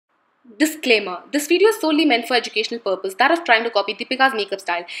Disclaimer, this video is solely meant for educational purpose, that of trying to copy Deepika's makeup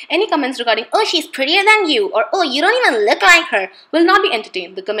style. Any comments regarding, oh she's prettier than you, or oh you don't even look like her, will not be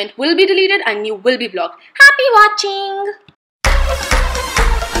entertained. The comment will be deleted and you will be blocked. Happy watching!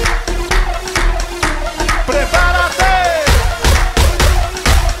 Prepárate.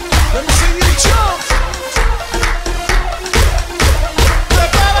 Let me see you jump.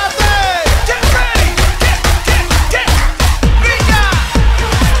 Prepárate. Get ready. Get. Nicka.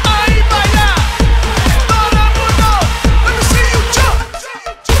 Ahí baila. Todo el mundo. Let me see you jump.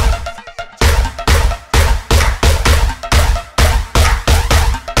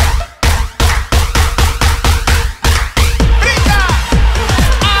 Nicka.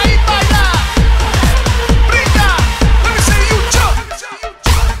 Ahí baila.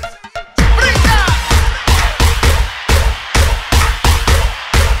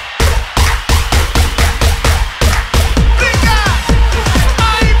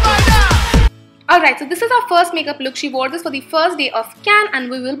 Alright, so this is our first makeup look. She wore this for the first day of Cannes, and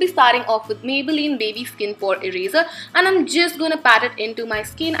we will be starting off with Maybelline Baby Skin Pore Eraser, and I'm just gonna pat it into my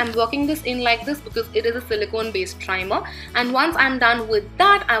skin. I'm working this in like this because it is a silicone based primer, and once I'm done with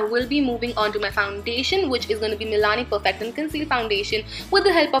that, I will be moving on to my foundation, which is gonna be Milani Perfect and Conceal foundation with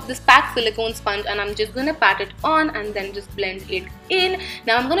the help of this PAC Silicone Sponge, and I'm just gonna pat it on and then just blend it in.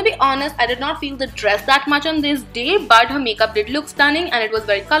 Now I'm gonna be honest, I did not feel the dress that much on this day, but her makeup did look stunning and it was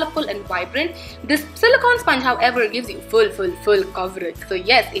very colorful and vibrant. This silicone sponge, however, gives you full coverage. So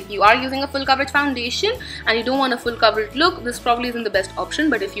yes, if you are using a full coverage foundation and you don't want a full coverage look, this probably isn't the best option.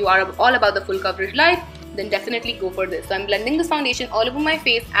 But if you are all about the full coverage life, then definitely go for this. So I'm blending this foundation all over my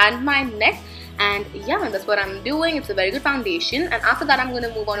face and my neck. And yeah, that's what I'm doing. It's a very good foundation. And after that, I'm going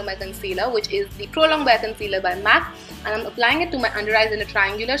to move on to my concealer, which is the Kryolan Concealer by MAC. And I'm applying it to my under eyes in a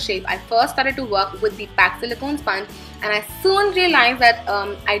triangular shape. I first started to work with the PAC Silicone Sponge, and I soon realized that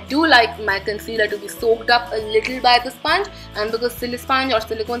I do like my concealer to be soaked up a little by the sponge. And because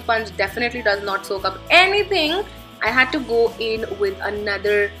silicone sponge definitely does not soak up anything, I had to go in with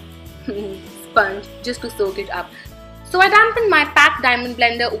another sponge just to soak it up. So I dampened my PAC Diamond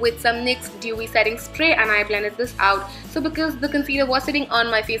Blender with some NYX Dewy Setting Spray, and I blended this out. So because the concealer was sitting on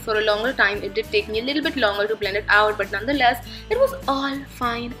my face for a longer time, it did take me a little bit longer to blend it out, but nonetheless, it was all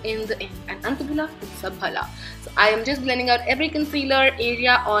fine in the end. And Antubula Sabhala. So I am just blending out every concealer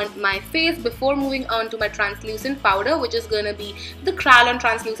area on my face before moving on to my translucent powder, which is going to be the Kryolan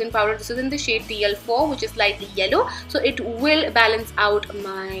translucent powder. This is in the shade TL4, which is slightly yellow. So it will balance out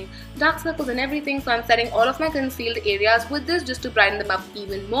my dark circles and everything. So I'm setting all of my concealed areas with this just to brighten them up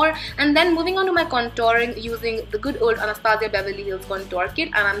even more. And then moving on to my contouring using the good old Anastasia Beverly Hills contour kit,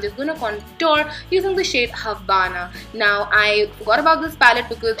 and I'm just going to contour using the shade Havana. Now I forgot about this palette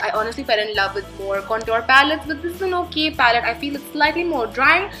because I honestly fell in love with more contour palettes, but this is an okay palette. I feel it's slightly more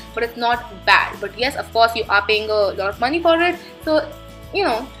drying, but it's not bad. But yes, of course you are paying a lot of money for it, so you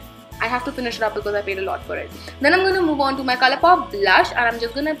know, I have to finish it up because I paid a lot for it. Then I'm going to move on to my Colourpop blush, and I'm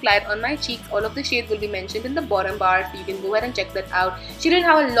just going to apply it on my cheeks. All of the shades will be mentioned in the bottom bar, so you can go ahead and check that out. She didn't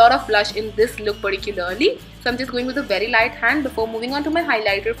have a lot of blush in this look particularly, so I'm just going with a very light hand before moving on to my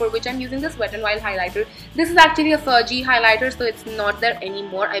highlighter, for which I'm using this Wet n Wild highlighter. This is actually a fudgy highlighter, so it's not there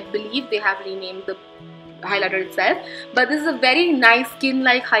anymore. I believe they have renamed the highlighter itself, but this is a very nice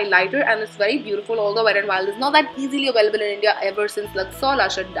skin-like highlighter and it's very beautiful, although Wet n Wild is not that easily available in India ever since Luxola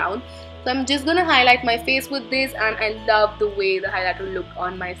shut down. So I'm just gonna highlight my face with this, and I love the way the highlighter looked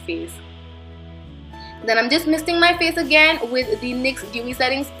on my face. Then I'm just misting my face again with the NYX Dewy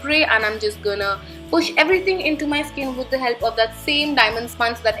Setting Spray, and I'm just gonna push everything into my skin with the help of that same diamond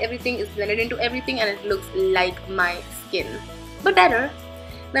sponge so that everything is blended into everything and it looks like my skin, but better.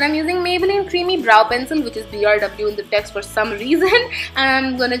 Then I'm using Maybelline Creamy Brow Pencil, which is BRW in the text for some reason, and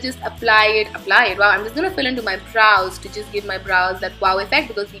I'm gonna just apply it. Wow, I'm just gonna fill into my brows to just give my brows that wow effect,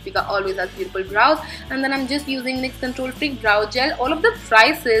 because Deepika always has beautiful brows. And then I'm just using NYX Control Freak Brow Gel. All of the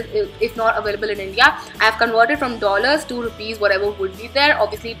prices, if not available in India, I have converted from dollars to rupees, whatever would be there.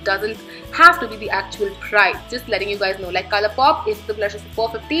 Obviously, it doesn't have to be the actual price. Just letting you guys know. Like Colourpop, if the blush is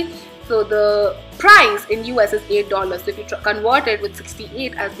 $4.50. So the price in US is $8. So if you convert it with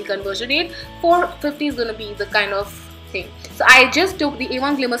 68 as the conversion rate, $4.50 is gonna be the kind of thing. So I just took the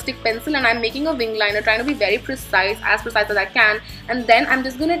Avon Glimmerstick pencil and I'm making a wing liner, trying to be very precise, as precise as I can. And then I'm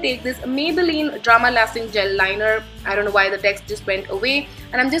just gonna take this Maybelline Drama Lasting Gel Liner. I don't know why the text just went away.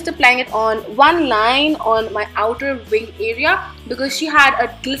 And I'm just applying it on one line on my outer wing area, because she had a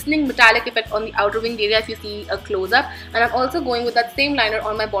glistening metallic effect on the outer wing area if you see a close-up. And I'm also going with that same liner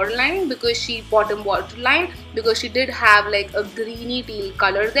on my borderline, because she bottom waterline, because she did have like a greeny teal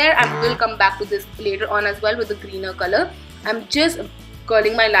color there, and we'll come back to this later on as well with the greener color. I'm just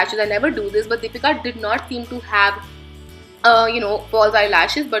curling my lashes. I never do this, but Deepika did not seem to have false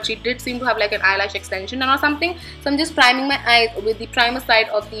eyelashes, but she did seem to have like an eyelash extension or something. So I'm just priming my eyes with the primer side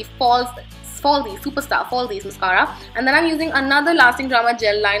of the Superstar Falsies mascara, and then I'm using another Lasting Drama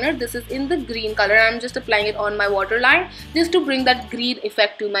gel liner. This is in the green color. I'm just applying it on my waterline just to bring that green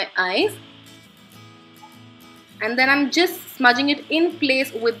effect to my eyes. And then I'm just smudging it in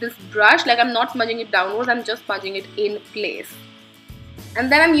place with this brush. Like, I'm not smudging it downwards, I'm just smudging it in place.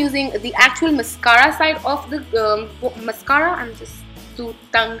 And then I'm using the actual mascara side of the mascara. I'm just too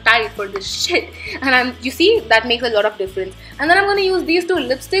tongue-tied for this shit. And you see, that makes a lot of difference. And then I'm going to use these two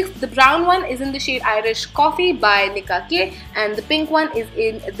lipsticks. The brown one is in the shade Irish Coffee by Nicka, and the pink one is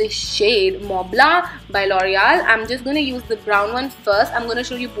in the shade Mont Blanc by Loreal. I'm just going to use the brown one first. I'm going to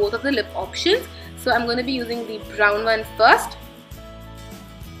show you both of the lip options. So I'm going to be using the brown one first.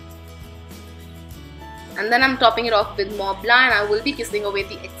 And then I'm topping it off with Mont Blanc, and I will be kissing away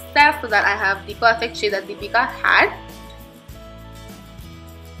the excess so that I have the perfect shade that Deepika had.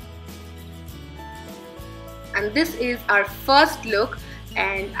 And this is our first look,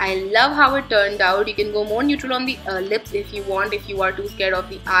 and I love how it turned out. You can go more neutral on the lips if you want, if you are too scared of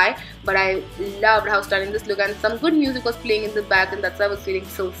the eye, but I loved how stunning this looked, and some good music was playing in the back, and that's why I was feeling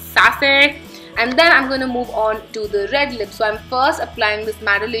so sassy. And then I'm going to move on to the red lip. So I'm first applying this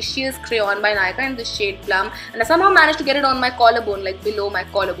Maddelicious Kryolan by Nicka in the shade Plum, and I somehow managed to get it on my collarbone, like below my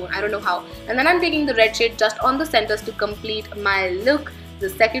collarbone. I don't know how. And then I'm taking the red shade just on the centers to complete my look, the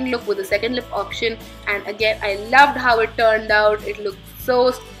second look with the second lip option. And again, I loved how it turned out. It looked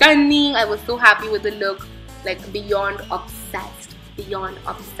so stunning. I was so happy with the look, like beyond obsessed, beyond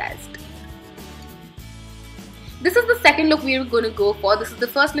obsessed. This is the second look we are going to go for. This is the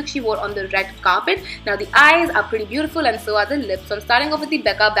first look she wore on the red carpet. Now the eyes are pretty beautiful, and so are the lips. So I'm starting off with the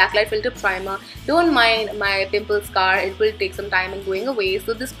Becca Backlight Filter Primer. Don't mind my pimple scar, it will take some time in going away.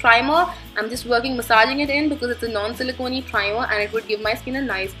 So this primer, I'm just massaging it in because it's a non-silicone primer, and it would give my skin a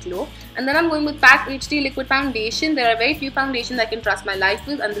nice glow. And then I'm going with PAC HD Liquid Foundation. There are very few foundations I can trust my life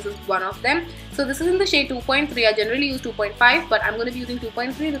with, and this is one of them. So this is in the shade 2.3. I generally use 2.5, but I'm going to be using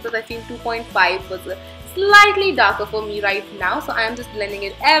 2.3 because I feel 2.5 was slightly darker for me right now. So I am just blending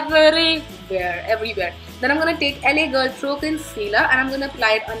it everywhere. Then I'm going to take LA Girl Pro Concealer, and I'm going to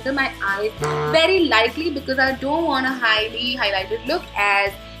apply it under my eyes very lightly because I don't want a highly highlighted look,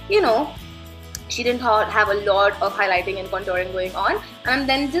 as you know, she didn't have a lot of highlighting and contouring going on. And I'm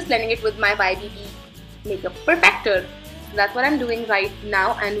then just blending it with my YBB Makeup Perfector. So that's what I'm doing right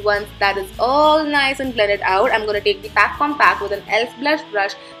now, and once that is all nice and blended out, I'm going to take the PAC Compact with an e.l.f. blush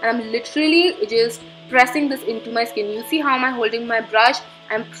brush, and I'm literally just pressing this into my skin. You see how I'm holding my brush?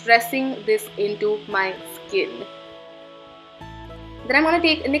 I'm pressing this into my skin. Then I'm going to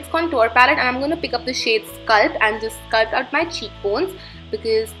take NYX Contour Palette, and I'm going to pick up the shade Sculpt and just sculpt out my cheekbones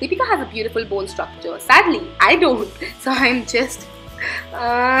because Deepika has a beautiful bone structure. Sadly, I don't. So I'm just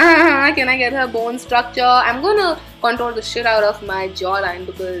can I get her bone structure? I'm going to contour the shit out of my jawline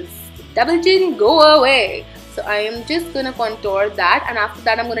because double chin, go away. So I am just going to contour that, and after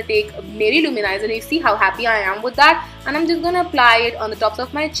that I'm going to take Mary Luminizer. You see how happy I am with that, and I'm just going to apply it on the tops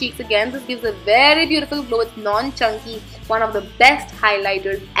of my cheeks. Again, this gives a very beautiful glow. It's non-chunky, one of the best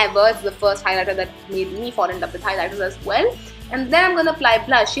highlighters ever. It's the first highlighter that made me fall in love with highlighters as well. And then I'm going to apply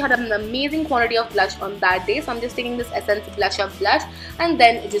blush. She had an amazing quantity of blush on that day, so I'm just taking this Essence Blush Up blush and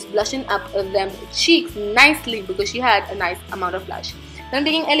then just blushing up them cheeks nicely because she had a nice amount of blush. Then I'm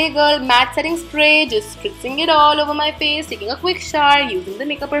taking LA Girl Matte Setting Spray, just spritzing it all over my face, taking a quick shower, using the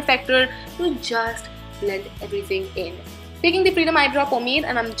Makeup Perfector to just blend everything in. Taking the Freedom Eyebrow Pomade,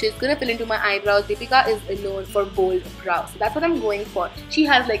 and I'm just gonna fill into my eyebrows. Deepika is known for bold brows, so that's what I'm going for. She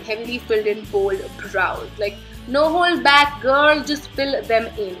has like heavily filled in bold brows, like no hold back, girl, just fill them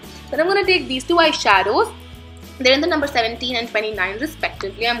in. Then I'm gonna take these two eyeshadows. They're in the number 17 and 29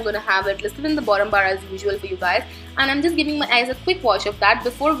 respectively. I'm going to have it listed in the bottom bar as usual for you guys. And I'm just giving my eyes a quick wash of that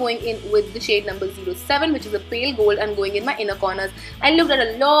before going in with the shade number 07, which is a pale gold, and going in my inner corners. I looked at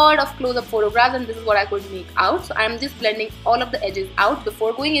a lot of close-up photographs, and this is what I could make out. So I'm just blending all of the edges out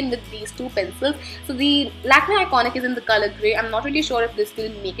before going in with these two pencils. So the Lakme Iconic is in the color grey. I'm not really sure if this will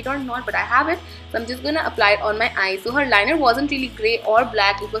make it or not, but I have it. So I'm just going to apply it on my eyes. So her liner wasn't really grey or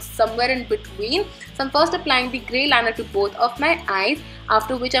black. It was somewhere in between. So I'm first applying the grey liner to both of my eyes,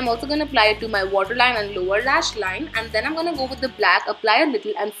 after which I'm also going to apply it to my waterline and lower lash line, and then I'm going to go with the black, apply a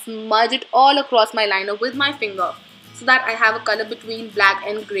little and smudge it all across my liner with my finger. so that I have a color between black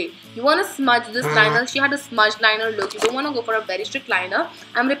and grey. You want to smudge this liner. She had a smudged liner look. You don't want to go for a very strict liner.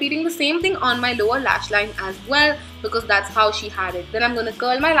 I'm repeating the same thing on my lower lash line as well because that's how she had it. Then I'm going to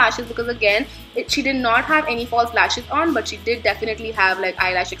curl my lashes because again, she did not have any false lashes on, but she did definitely have like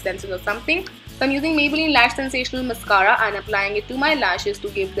eyelash extensions or something. So I'm using Maybelline Lash Sensational Mascara and applying it to my lashes to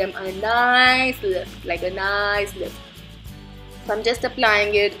give them a nice lift, like a nice lift. So I'm just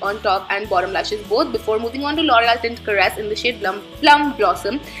applying it on top and bottom lashes both before moving on to L'Oreal Tint Caress in the shade Plum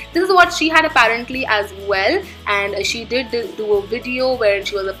Blossom. This is what she had apparently as well, and she did do a video where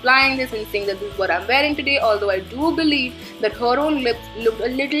she was applying this and saying that this is what I'm wearing today, although I do believe that her own lips looked a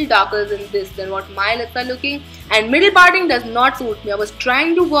little darker than what my lips are looking, and middle parting does not suit me. I was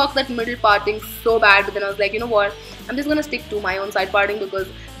trying to work that middle parting so bad, but then I was like, you know what, I'm just gonna stick to my own side parting because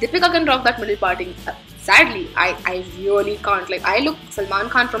Deepika can rock that middle parting. Sadly, I really can't. Like, I look Salman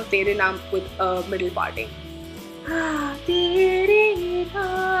Khan from Tere Naam with a middle parting.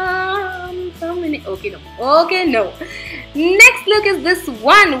 Okay, no. Next look is this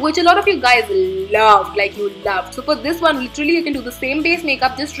one, which a lot of you guys loved, like you loved. So for this one, literally you can do the same base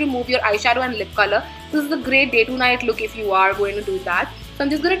makeup, just remove your eyeshadow and lip color. This is a great day to night look if you are going to do that. So I'm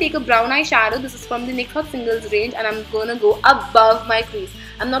just going to take a brown eyeshadow. This is from the NYX Hot Singles range, and I'm going to go above my crease.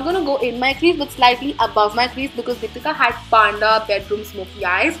 I'm not going to go in my crease, but slightly above my crease because Deepika had Panda Bedroom Smoky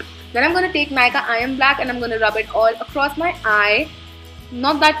Eyes. Then I'm going to take Nicka I Am Black and I'm going to rub it all across my eye.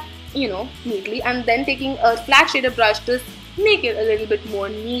 Not that, you know, neatly. And then taking a flat shader brush to make it a little bit more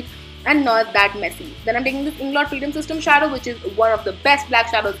neat and not that messy. Then I'm taking this Inglot Freedom System shadow, which is one of the best black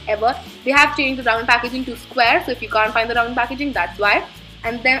shadows ever. They have changed the round packaging to square, so if you can't find the round packaging, that's why.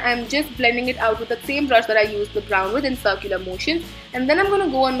 And then I'm just blending it out with the same brush that I used the brown with in circular motion. And then I'm going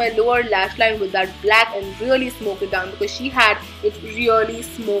to go on my lower lash line with that black and really smoke it down because she had it really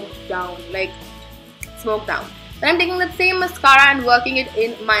smoked down, like smoked down. Then I'm taking that same mascara and working it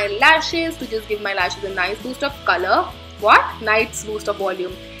in my lashes to just give my lashes a nice boost of color. What? Nice boost of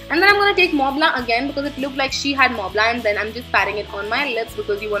volume. And then I'm going to take Mont Blanc again because it looked like she had Mont Blanc, and then I'm just patting it on my lips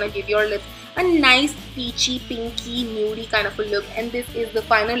because you want to give your lips a nice peachy, pinky, nudie kind of a look. And this is the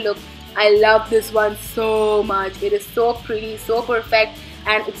final look. I love this one so much. It is so pretty, so perfect,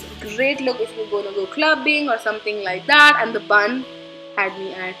 and it's a great look if you're going to go clubbing or something like that. And the bun had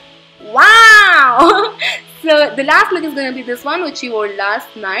me at wow! So the last look is going to be this one, which she wore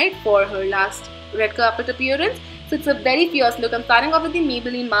last night for her last red carpet appearance. So it's a very fierce look. I'm starting off with the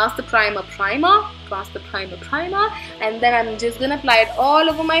Maybelline Master Primer, and then I'm just gonna apply it all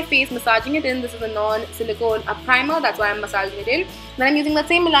over my face, massaging it in. This is a non-silicone primer, that's why I'm massaging it in. Then I'm using that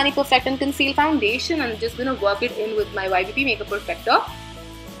same Milani Perfect and Conceal foundation, and I'm just gonna work it in with my YBP Makeup Perfector.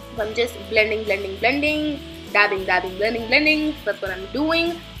 So I'm just blending, dabbing, blending. That's what I'm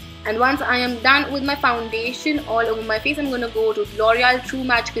doing. And once I am done with my foundation all over my face, I'm gonna go to L'Oreal True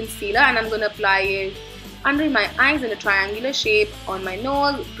Match Concealer, and I'm gonna apply it under my eyes in a triangular shape, on my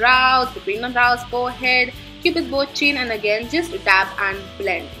nose, brows, between my brows, forehead, cupid's bow, chin, and again just dab and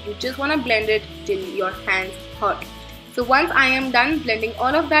blend. You just want to blend it till your hands hurt. So once I am done blending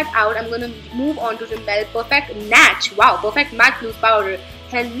all of that out, I'm going to move on to Rimmel Perfect Match. Wow, Perfect Matte Loose Powder.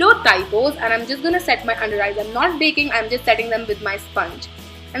 Hello typos, and I'm just going to set my under eyes. I'm not baking, I'm just setting them with my sponge.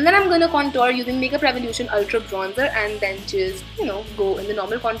 And then I'm going to contour using Makeup Revolution Ultra Bronzer, and then just, you know, go in the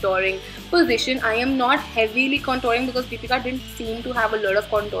normal contouring position. I am not heavily contouring because Deepika didn't seem to have a lot of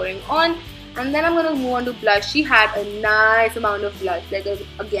contouring on. And then I'm going to move on to blush. She had a nice amount of blush, like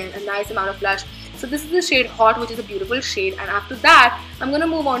again a nice amount of blush. So this is the shade Hot, which is a beautiful shade. And after that, I'm going to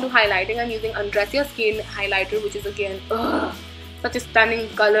move on to highlighting. I'm using Undress Your Skin highlighter, which is again such a stunning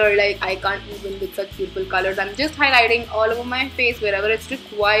color. Like, I can't even with such beautiful colors. I'm just highlighting all over my face wherever it's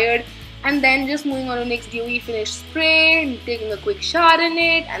required, and then just moving on to NYX Dewy Finish Spray, taking a quick shot in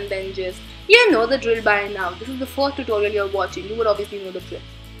it, and then just, you know the drill by now. This is the first tutorial you're watching, you would obviously know the drill.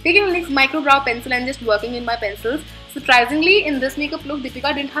 Taking a NYX Micro Brow Pencil and just working in my pencils. Surprisingly, in this makeup look,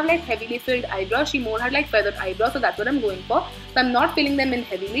 Deepika didn't have like heavily filled eyebrows. She more had like feathered eyebrows, so that's what I'm going for. So I'm not filling them in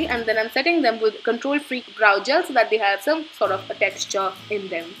heavily, and then I'm setting them with Control Freak Brow Gel so that they have some sort of a texture in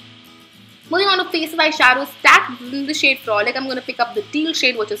them. Moving on to Face Eyeshadow Stack. This is in the shade Frolic. I'm going to pick up the teal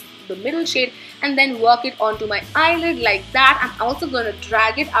shade, which is the middle shade, and then work it onto my eyelid like that. I'm also going to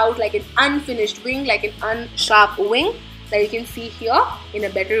drag it out like an unfinished wing, like an unsharp wing that you can see here in a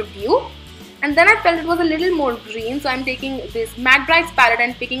better view. And then I felt it was a little more green, so I'm taking this Matte Brights palette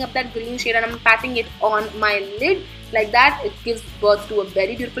and picking up that green shade, and I'm patting it on my lid like that. It gives birth to a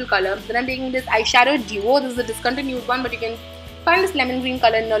very beautiful color. Then I'm taking this eyeshadow duo. This is a discontinued one, but you can find this lemon green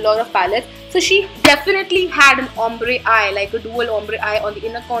color in a lot of palettes. So she definitely had an ombre eye, like a dual ombre eye on the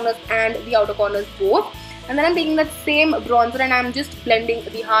inner corners and the outer corners both. And then I'm taking that same bronzer and I'm just blending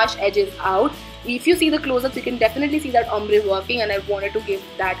the harsh edges out. If you see the close-ups, you can definitely see that ombre working, and I wanted to give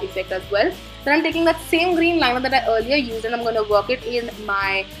that effect as well. Then I'm taking that same green liner that I earlier used and I'm going to work it in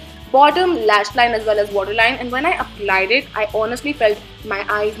my bottom lash line as well as waterline. And when I applied it, I honestly felt my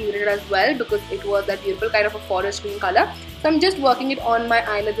eyes needed it as well because it was that beautiful kind of a forest green color. So I'm just working it on my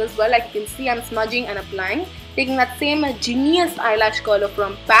eyelids as well. Like you can see, I'm smudging and applying. Taking that same Genius eyelash curler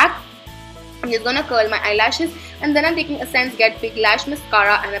from PAC. I'm just gonna curl my eyelashes, and then I'm taking Essence Get Big Lash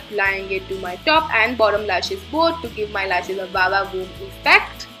Mascara and applying it to my top and bottom lashes both to give my lashes a Baba Boom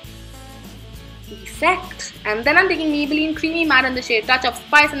effect. And then I'm taking Maybelline Creamy Matte in the shade Touch of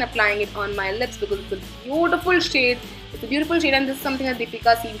Spice and applying it on my lips because it's a beautiful shade. It's a beautiful shade, and this is something that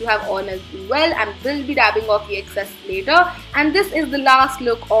Deepika seemed to have on as well, and will be dabbing off the excess later. And this is the last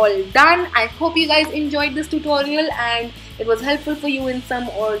look all done. I hope you guys enjoyed this tutorial and it was helpful for you in some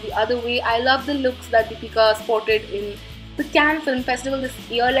or the other way. I love the looks that Deepika sported in the Cannes Film Festival this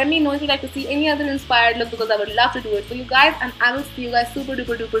year. Let me know if you'd like to see any other inspired look because I would love to do it for you guys, and I will see you guys super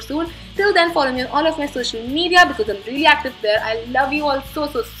duper soon. Till then, follow me on all of my social media because I'm really active there. I love you all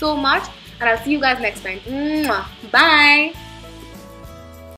so much, and I'll see you guys next time. Mwah. Bye!